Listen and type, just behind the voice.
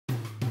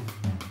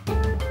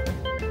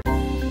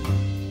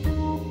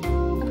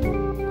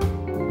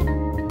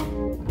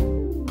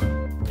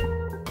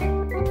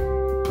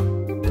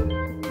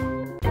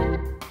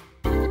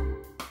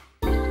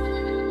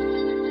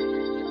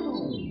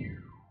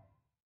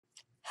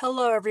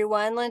Hello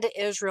everyone, Linda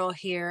Israel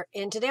here,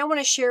 and today I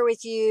want to share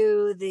with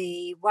you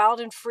the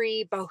Wild and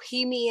Free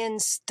Bohemian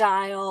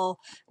style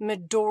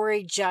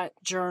Midori junk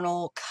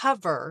journal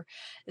cover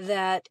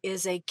that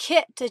is a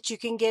kit that you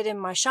can get in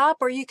my shop,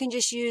 or you can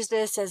just use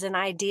this as an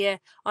idea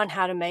on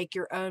how to make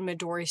your own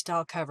Midori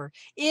style cover.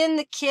 In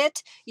the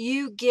kit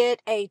you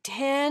get a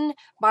 10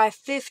 by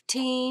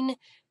 15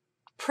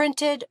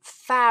 printed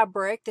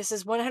fabric. This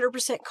is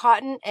 100%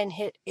 cotton and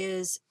it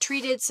is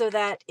treated so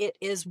that it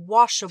is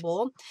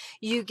washable.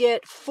 You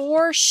get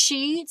 4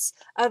 sheets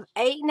of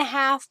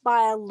 8.5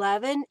 by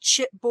 11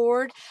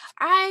 chipboard.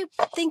 I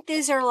think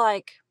these are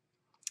like,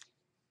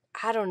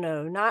 I don't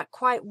know, not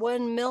quite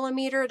 1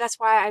 millimeter. That's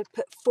why I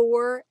put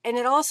 4. And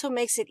it also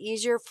makes it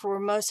easier for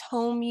most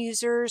home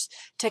users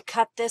to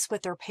cut this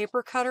with their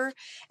paper cutter.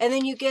 And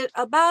then you get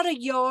about a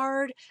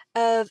yard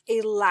of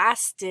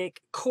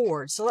elastic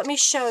cord. So let me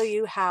show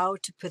you how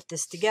to put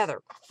this together.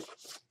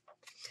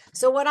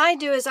 So what I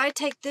do is I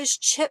take this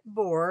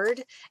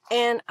chipboard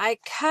and I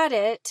cut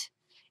it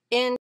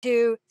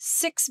into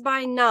 6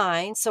 by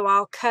 9. So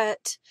I'll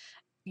cut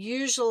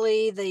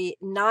usually the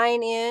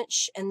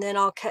 9-inch and then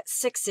I'll cut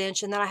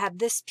 6-inch, and then I have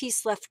this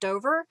piece left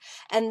over,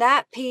 and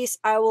that piece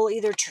I will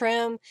either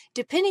trim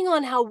depending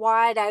on how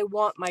wide I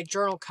want my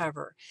journal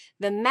cover.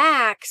 The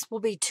max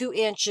will be 2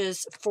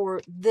 inches for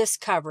this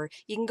cover.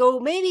 You can go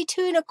maybe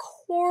 2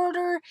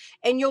 1/4,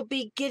 and you'll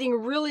be getting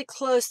really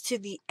close to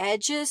the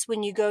edges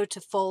when you go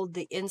to fold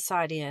the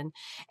inside in.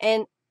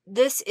 And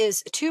this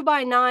is 2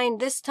 by 9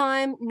 this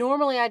time.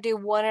 Normally I do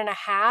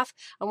 1.5.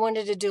 I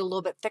wanted to do a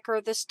little bit thicker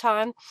this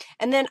time.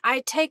 And then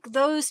I take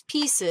those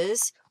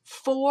pieces,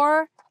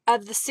 4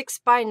 of the 6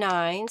 by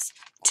 9s,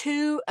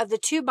 2 of the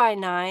 2 by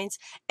 9s,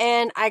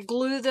 and I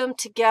glue them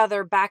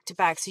together back to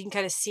back. So you can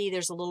kind of see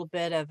there's a little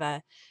bit of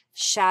a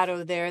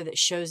shadow there that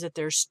shows that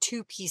there's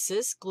 2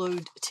 pieces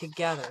glued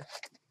together.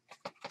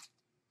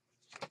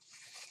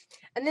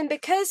 And then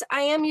because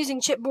I am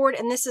using chipboard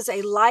and this is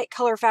a light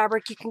color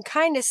fabric, you can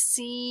kind of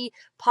see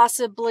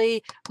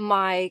possibly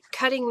my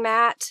cutting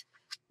mat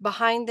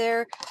behind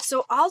there.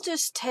 So I'll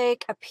just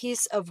take a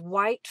piece of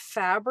white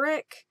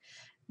fabric.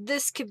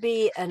 This could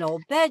be an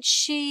old bed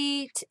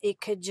sheet.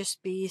 It could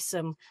just be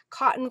some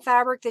cotton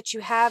fabric that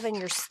you have in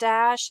your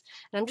stash.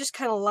 And I'm just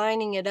kind of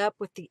lining it up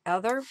with the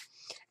other.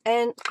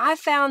 And I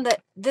found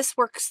that this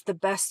works the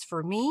best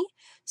for me.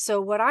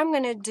 So what I'm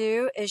going to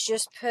do is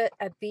just put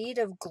a bead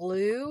of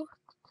glue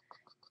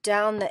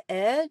down the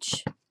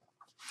edge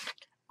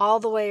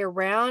all the way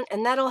around,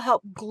 and that'll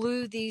help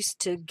glue these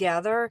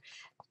together,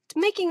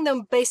 making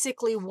them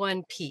basically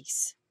one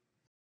piece.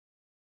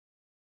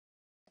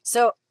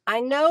 So I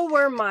know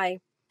where my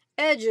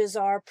edges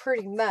are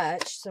pretty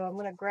much, so I'm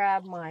going to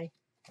grab my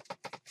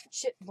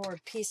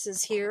chipboard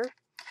pieces here,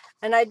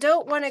 and I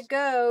don't want to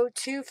go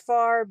too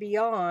far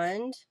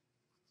beyond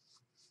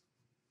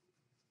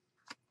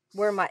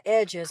where my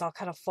edge is. I'll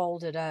kind of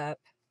fold it up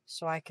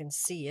so I can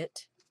see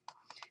it.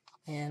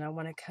 And I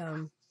want to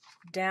come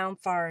down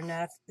far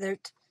enough.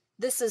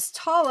 This is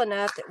tall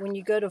enough that when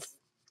you go to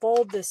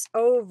fold this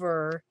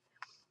over,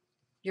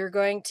 you're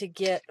going to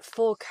get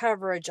full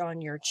coverage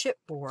on your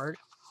chipboard.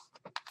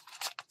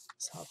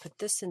 So I'll put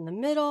this in the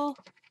middle.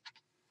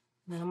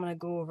 And then I'm going to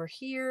go over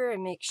here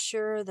and make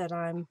sure that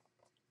I'm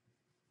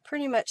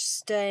pretty much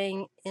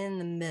staying in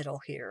the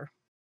middle here.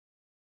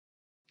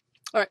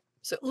 All right.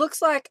 So it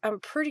looks like I'm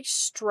pretty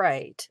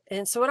straight.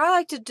 And so what I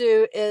like to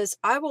do is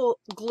I will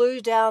glue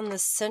down the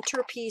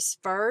center piece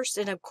first.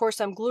 And of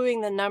course I'm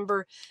gluing the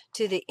number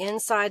to the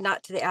inside,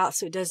 not to the out,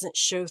 so it doesn't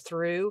show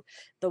through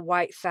the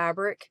white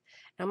fabric.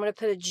 And I'm going to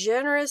put a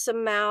generous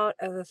amount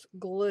of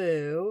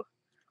glue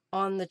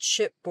on the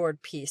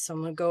chipboard piece. So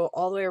I'm going to go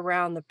all the way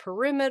around the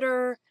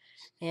perimeter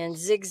and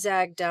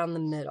zigzag down the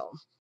middle.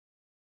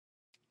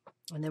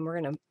 And then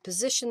we're going to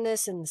position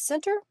this in the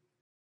center.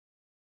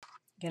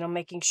 Again, I'm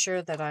making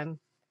sure that I'm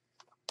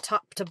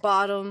top to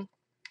bottom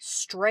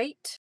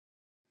straight.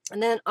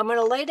 And then I'm going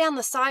to lay down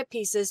the side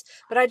pieces,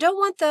 but I don't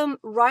want them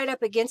right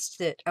up against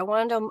it. I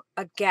want them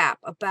a gap,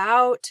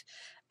 about,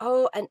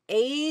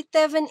 1/8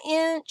 of an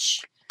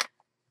inch.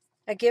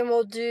 Again,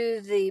 we'll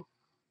do the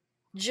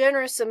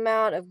generous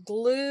amount of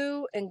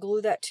glue and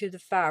glue that to the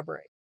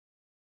fabric.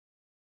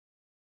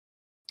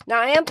 Now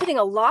I am putting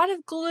a lot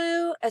of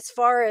glue as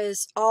far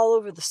as all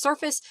over the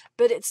surface,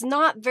 but it's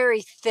not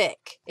very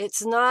thick.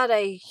 It's not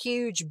a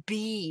huge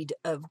bead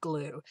of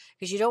glue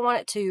because you don't want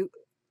it to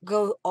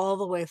go all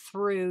the way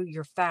through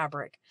your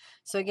fabric.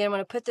 So again, I'm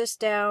going to put this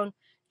down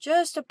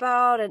just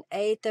about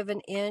 1/8 of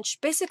an inch.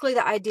 Basically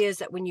the idea is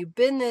that when you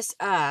bend this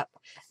up,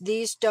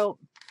 these don't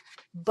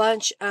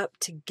bunch up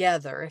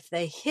together. If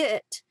they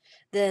hit,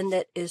 then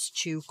that is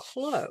too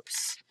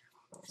close.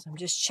 So I'm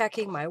just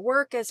checking my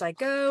work as I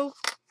go.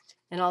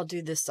 And I'll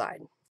do this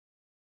side.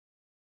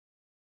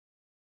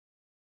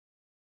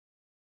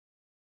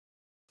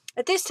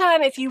 At this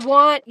time, if you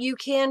want, you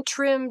can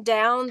trim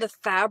down the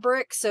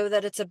fabric so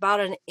that it's about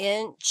 1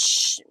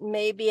 inch,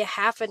 maybe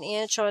 1/2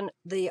 inch on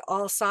the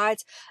all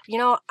sides. You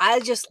know, I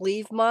just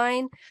leave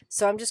mine.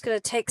 So I'm just going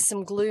to take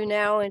some glue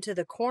now into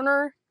the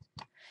corner.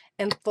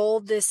 and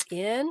fold this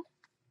in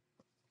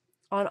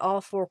on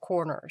all 4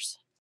 corners.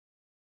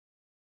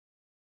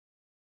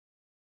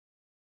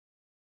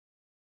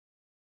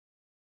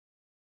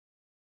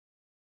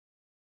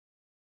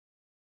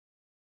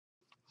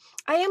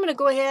 I am going to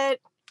go ahead,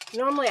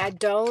 normally I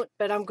don't,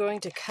 but I'm going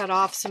to cut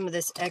off some of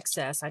this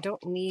excess. I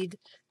don't need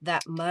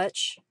that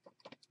much.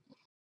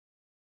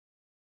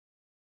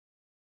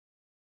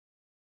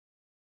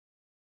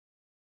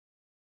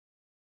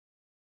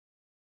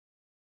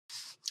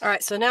 All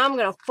right, so now I'm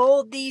going to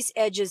fold these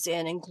edges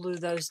in and glue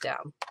those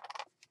down.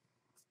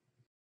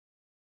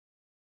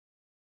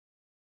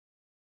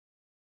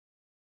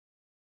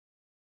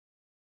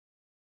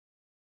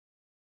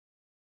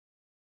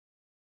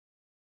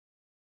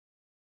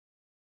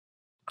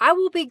 I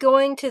will be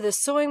going to the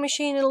sewing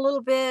machine in a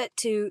little bit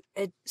to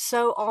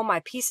sew all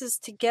my pieces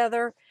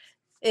together.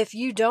 If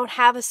you don't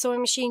have a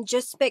sewing machine,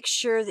 just make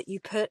sure that you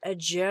put a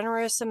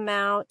generous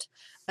amount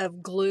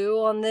of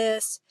glue on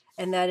this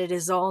and that it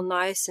is all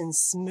nice and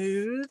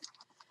smooth.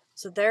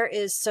 So there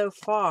is so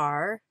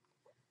far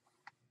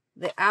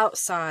the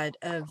outside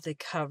of the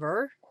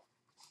cover.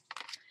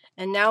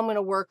 And now I'm going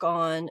to work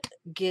on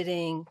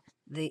getting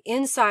the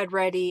inside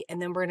ready, and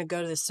then we're going to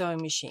go to the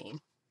sewing machine.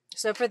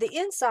 So for the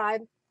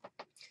inside,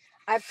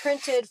 I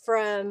printed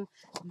from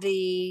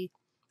I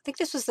think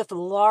this was the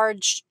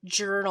large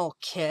journal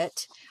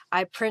kit.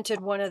 I printed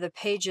one of the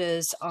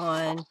pages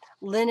on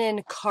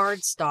linen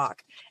cardstock,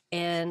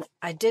 and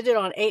I did it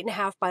on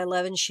 8.5 by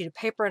 11 sheet of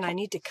paper, and I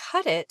need to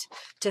cut it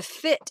to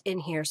fit in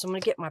here. So I'm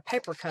going to get my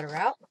paper cutter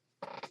out.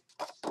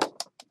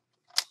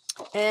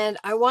 And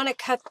I want to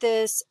cut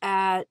this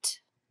at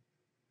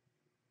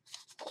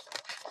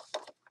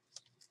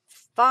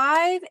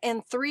 5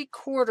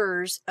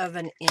 3/4 of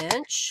an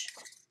inch.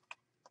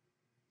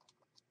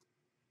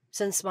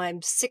 Since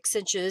I'm 6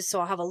 inches, so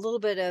I'll have a little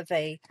bit of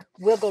a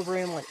wiggle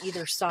room on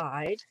either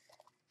side.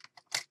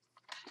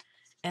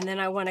 And then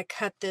I want to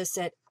cut this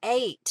at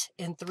 8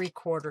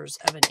 3/4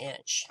 of an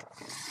inch.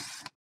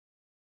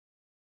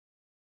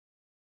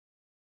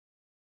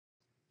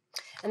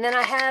 And then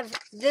I have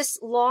this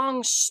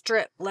long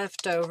strip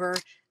left over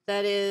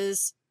that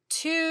is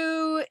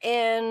 2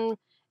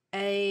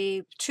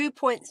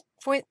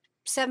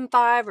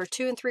 2.75 or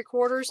 2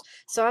 3/4.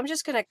 So I'm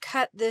just going to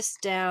cut this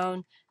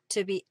down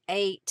to be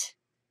 8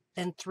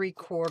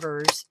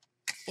 3/4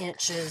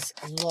 inches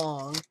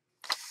long.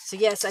 So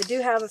yes, I do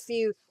have a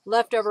few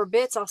leftover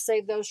bits. I'll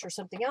save those for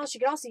something else.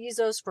 You can also use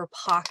those for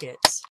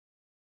pockets.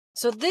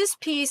 So this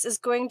piece is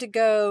going to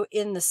go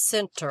in the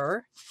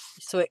center,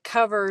 so it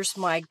covers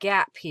my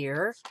gap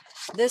here.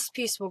 This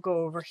piece will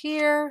go over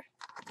here,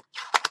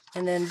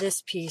 and then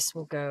this piece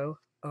will go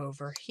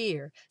over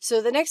here.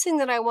 So the next thing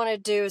that I want to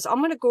do is I'm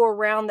going to go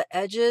around the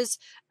edges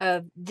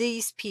of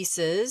these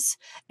pieces,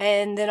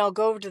 and then I'll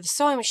go over to the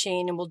sewing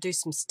machine and we'll do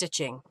some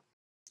stitching.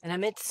 And I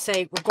meant to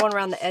say we're going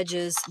around the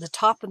edges, the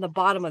top and the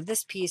bottom of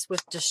this piece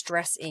with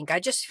distress ink. I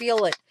just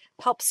feel it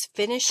helps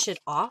finish it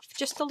off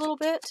just a little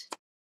bit.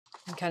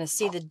 You can kind of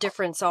see the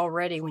difference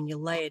already when you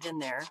lay it in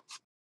there.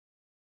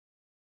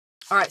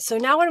 All right, so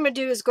now what I'm going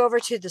to do is go over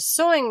to the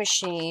sewing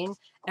machine,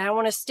 and I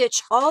want to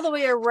stitch all the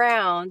way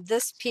around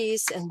this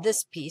piece and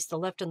this piece, the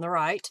left and the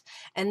right,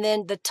 and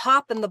then the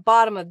top and the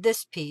bottom of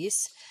this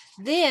piece.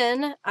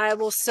 Then I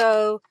will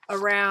sew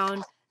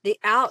around the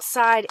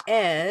outside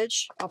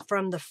edge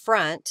from the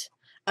front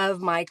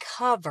of my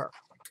cover.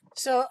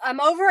 So I'm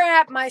over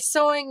at my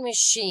sewing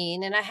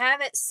machine, and I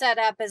have it set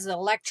up as an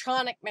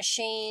electronic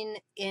machine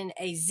in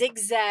a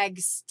zigzag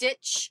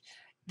stitch.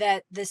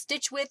 That the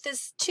stitch width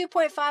is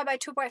 2.5 by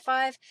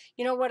 2.5.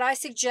 You know, what I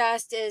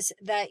suggest is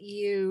that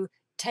you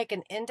take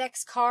an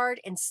index card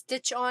and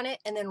stitch on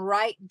it and then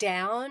write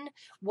down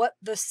what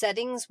the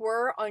settings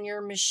were on your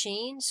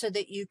machine so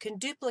that you can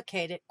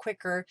duplicate it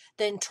quicker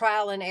than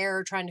trial and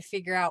error trying to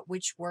figure out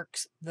which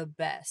works the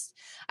best.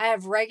 I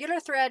have regular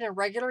thread and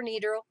regular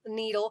needle.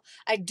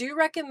 I do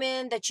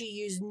recommend that you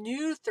use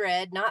new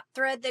thread, not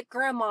thread that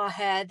grandma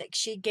had that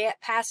she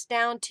passed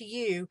down to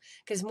you,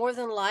 because more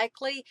than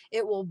likely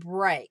it will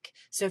break.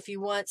 So if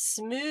you want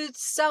smooth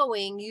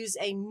sewing, use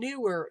a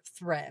newer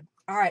thread.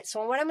 All right,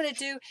 so what I'm going to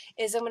do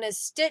is I'm going to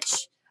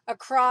stitch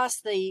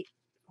across I'm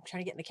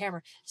trying to get in the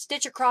camera,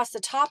 stitch across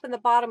the top and the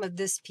bottom of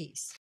this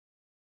piece.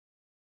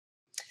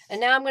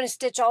 And now I'm going to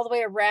stitch all the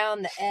way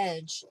around the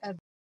edge.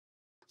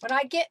 When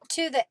I get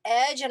to the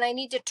edge and I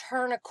need to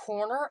turn a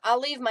corner,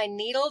 I'll leave my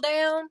needle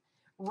down,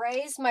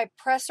 raise my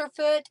presser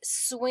foot,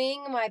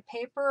 swing my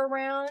paper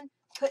around,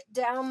 put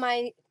down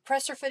my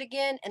presser foot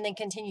again, and then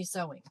continue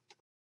sewing.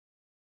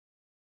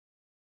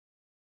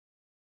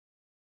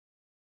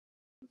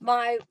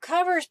 My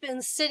cover's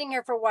been sitting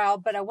here for a while,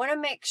 but I want to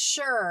make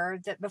sure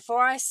that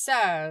before I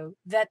sew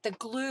that the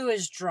glue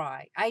is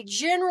dry. I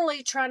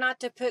generally try not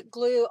to put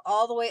glue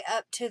all the way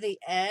up to the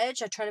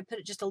edge. I try to put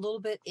it just a little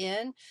bit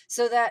in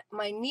so that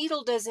my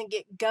needle doesn't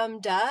get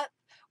gummed up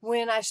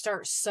when I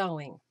start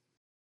sewing.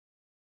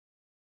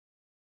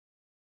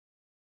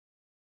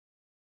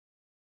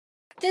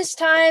 this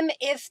time,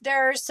 if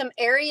there's some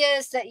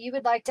areas that you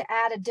would like to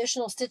add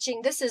additional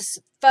stitching, this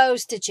is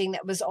faux stitching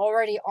that was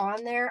already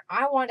on there.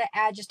 I want to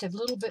add just a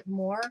little bit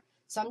more.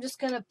 So I'm just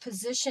going to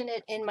position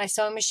it in my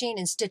sewing machine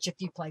and stitch a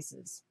few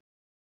places.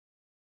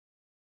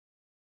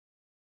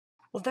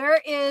 Well,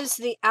 there is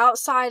the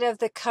outside of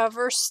the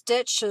cover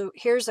stitch. So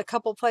here's a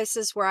couple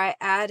places where I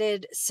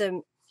added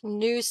some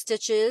new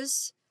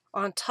stitches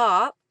on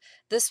top.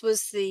 This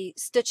was the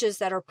stitches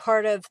that are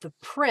part of the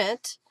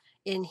print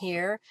in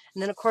here.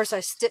 And then of course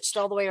I stitched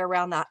all the way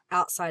around that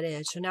outside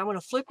edge. So now I'm going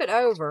to flip it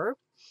over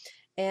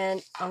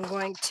and I'm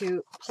going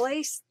to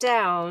place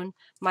down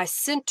my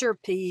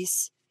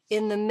centerpiece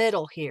in the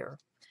middle here.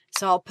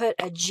 So I'll put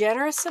a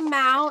generous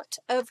amount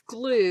of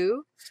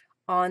glue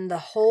on the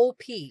whole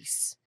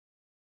piece.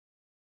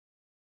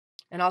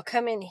 And I'll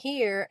come in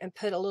here and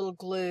put a little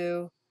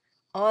glue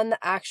on the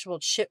actual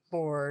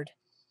chipboard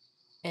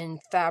and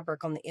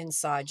fabric on the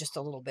inside just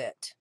a little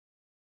bit.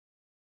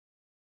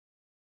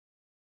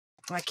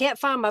 I can't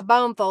find my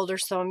bone folder,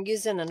 so I'm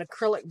using an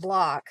acrylic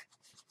block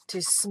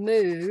to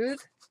smooth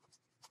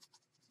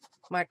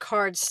my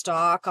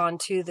cardstock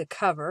onto the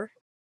cover.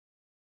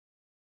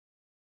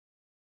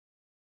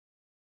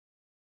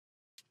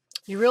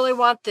 You really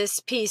want this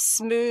piece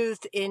smooth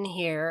in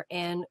here,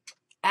 and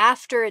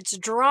after it's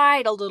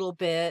dried a little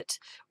bit,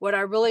 what I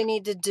really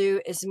need to do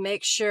is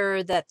make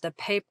sure that the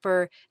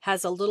paper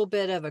has a little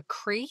bit of a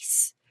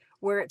crease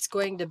where it's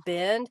going to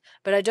bend,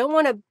 but I don't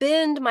want to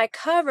bend my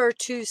cover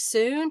too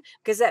soon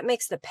because that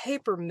makes the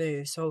paper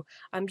move. So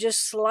I'm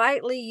just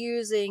slightly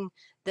using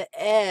the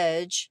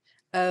edge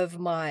of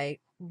my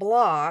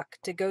block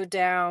to go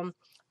down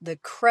the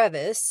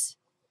crevice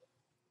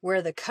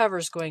where the cover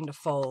is going to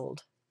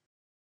fold.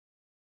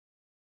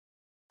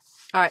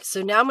 All right,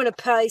 so now I'm going to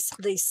place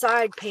the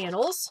side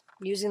panels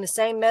using the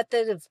same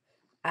method of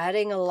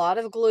adding a lot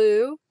of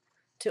glue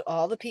to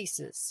all the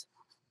pieces.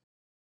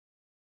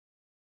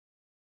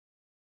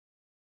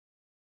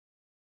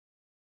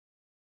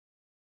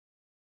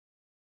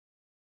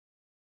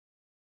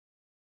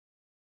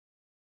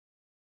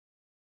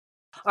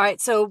 All right,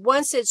 so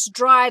once it's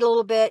dried a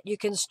little bit, you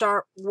can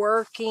start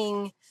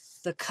working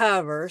the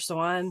cover. So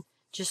I'm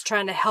just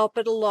trying to help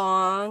it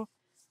along,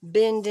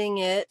 bending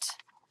it,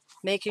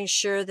 making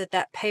sure that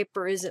that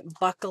paper isn't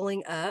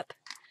buckling up,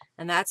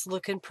 and that's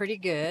looking pretty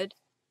good.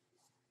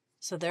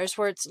 So there's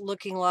where it's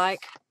looking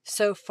like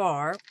so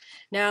far.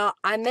 Now,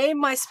 I made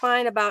my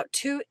spine about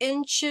 2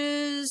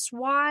 inches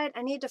wide.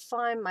 I need to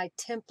find my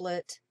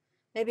template.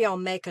 Maybe I'll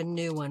make a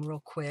new one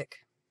real quick.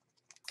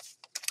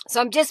 So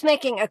I'm just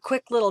making a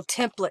quick little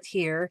template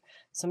here.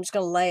 So I'm just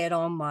going to lay it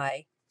on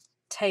my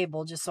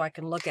table just so I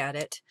can look at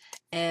it.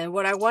 And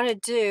what I want to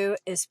do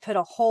is put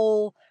a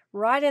hole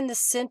right in the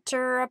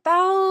center,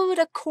 about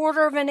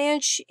 1/4 of an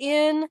inch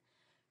in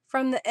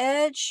from the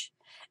edge.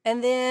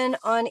 And then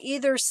on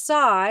either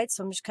side,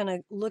 so I'm just kind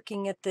of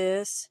looking at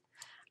this,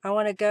 I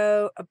want to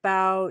go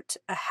about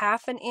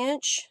 1/2 an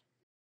inch.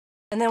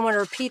 And then I want to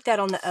repeat that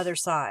on the other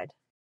side.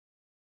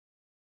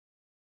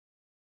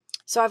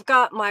 So I've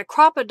got my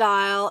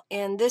crocodile,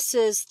 and this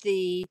is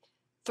the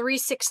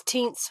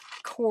 3/16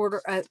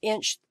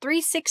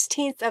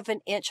 of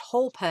an inch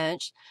hole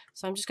punch.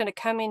 So I'm just going to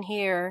come in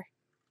here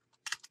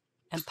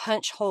and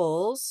punch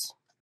holes.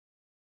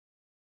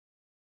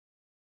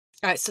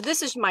 All right, so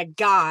this is my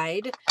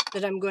guide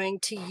that I'm going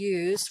to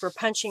use for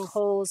punching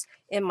holes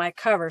in my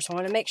cover. So I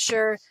want to make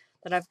sure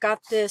that I've got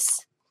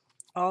this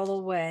all the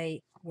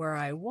way where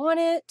I want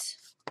it.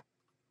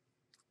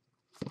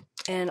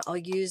 And I'll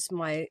use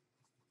my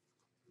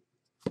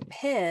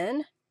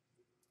pen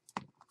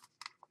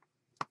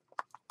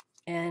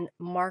and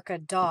mark a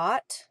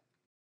dot.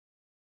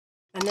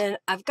 And then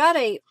I've got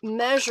a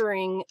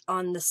measuring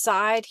on the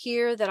side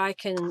here that I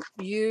can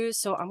use.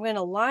 So I'm going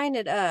to line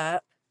it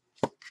up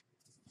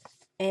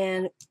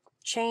and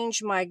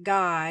change my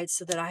guide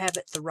so that I have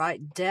it the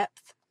right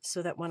depth,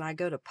 so that when I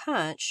go to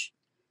punch,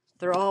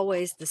 they're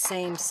always the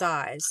same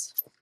size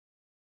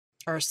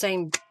or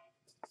same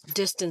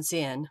distance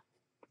in.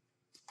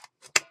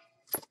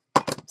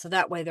 So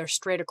that way they're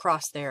straight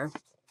across there.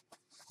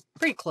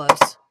 Pretty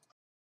close.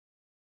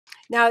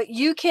 Now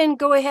you can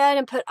go ahead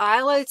and put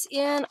eyelets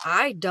in.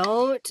 I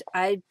don't.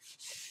 I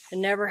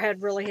never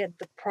really had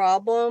the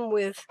problem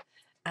with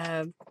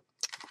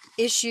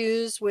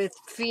issues with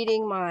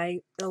feeding my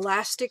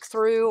elastic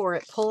through or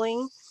it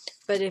pulling.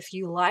 But if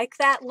you like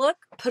that look,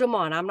 put them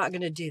on. I'm not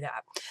going to do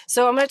that.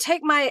 So I'm going to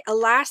take my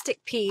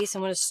elastic piece.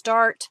 I'm going to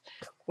start,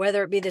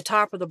 whether it be the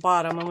top or the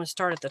bottom, I'm going to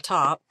start at the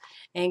top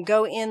and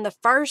go in the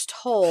first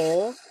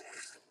hole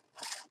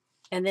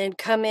and then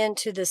come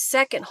into the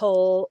second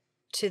hole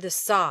to the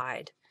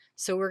side.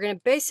 So we're going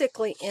to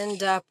basically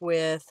end up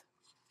with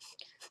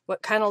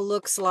what kind of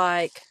looks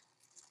like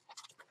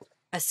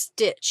a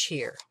stitch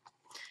here.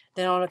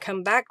 Then I'm going to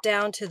come back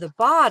down to the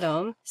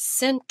bottom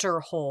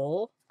center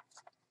hole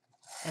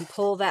and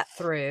pull that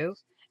through.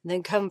 And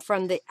then come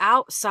from the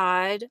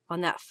outside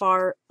on that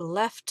far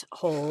left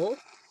hole,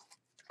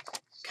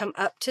 come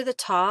up to the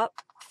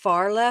top,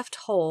 far left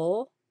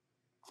hole,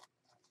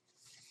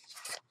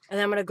 And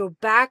then I'm going to go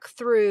back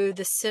through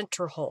the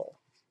center hole.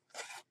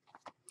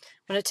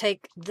 I'm going to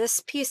take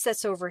this piece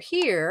that's over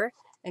here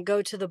and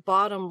go to the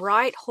bottom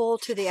right hole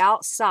to the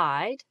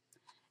outside,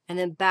 and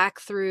then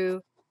back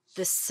through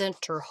the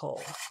center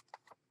hole.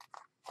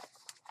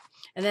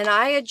 And then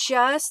I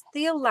adjust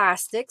the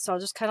elastic, so I'll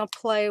just kind of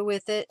play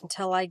with it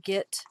until I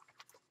get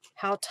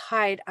how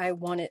tight I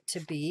want it to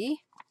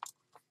be.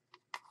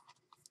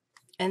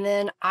 And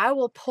then I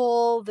will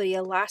pull the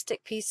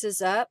elastic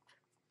pieces up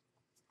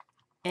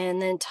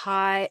and then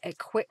tie a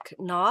quick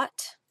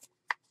knot.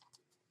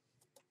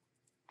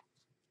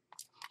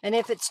 And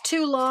if it's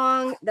too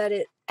long that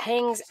it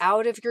hangs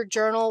out of your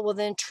journal, well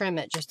then trim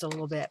it just a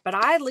little bit. But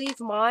I leave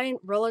mine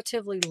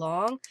relatively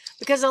long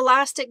because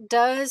elastic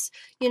does,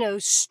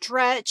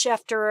 stretch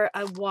after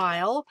a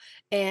while,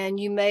 and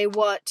you may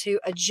want to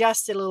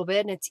adjust it a little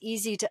bit, and it's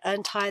easy to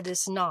untie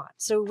this knot.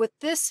 So with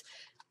this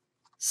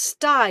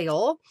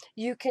style,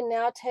 you can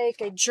now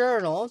take a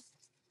journal,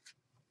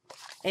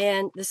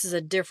 and this is a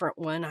different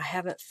one. I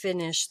haven't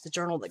finished the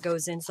journal that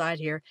goes inside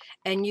here,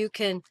 and you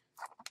can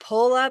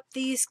pull up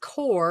these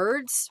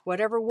cords,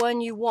 whatever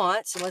one you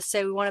want. So let's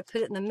say we want to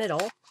put it in the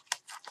middle,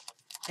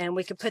 and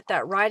we can put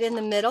that right in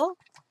the middle.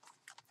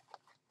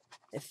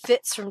 It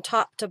fits from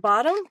top to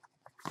bottom,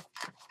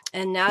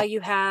 and now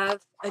you have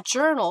a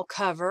journal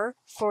cover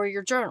for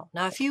your journal.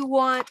 Now, if you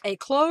want a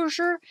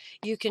closure,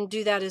 you can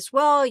do that as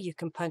well. You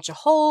can punch a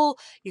hole,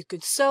 you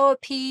could sew a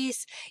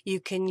piece, you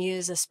can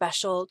use a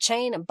special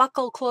chain and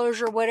buckle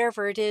closure,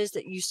 whatever it is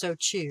that you so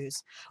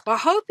choose. Well, I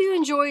hope you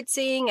enjoyed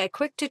seeing a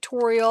quick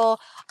tutorial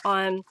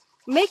on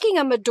making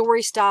a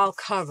Midori style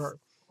cover.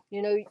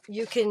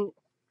 You can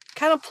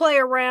kind of play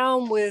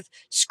around with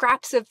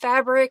scraps of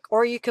fabric,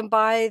 or you can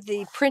buy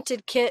the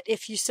printed kit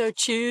if you so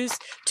choose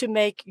to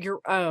make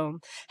your own.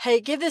 Hey,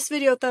 give this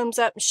video a thumbs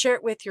up and share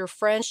it with your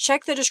friends.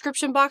 Check the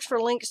description box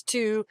for links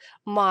to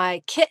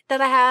my kit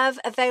that I have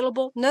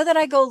available. Know that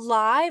I go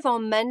live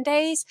on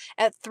Mondays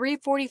at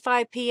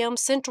 3:45 p.m.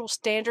 Central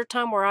Standard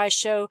Time, where I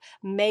show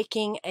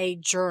making a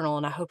journal,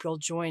 and I hope you'll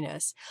join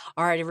us.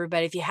 All right,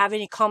 everybody, if you have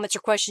any comments or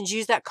questions,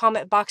 use that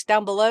comment box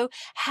down below.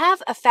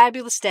 Have a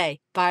fabulous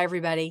day. Bye,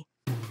 everybody.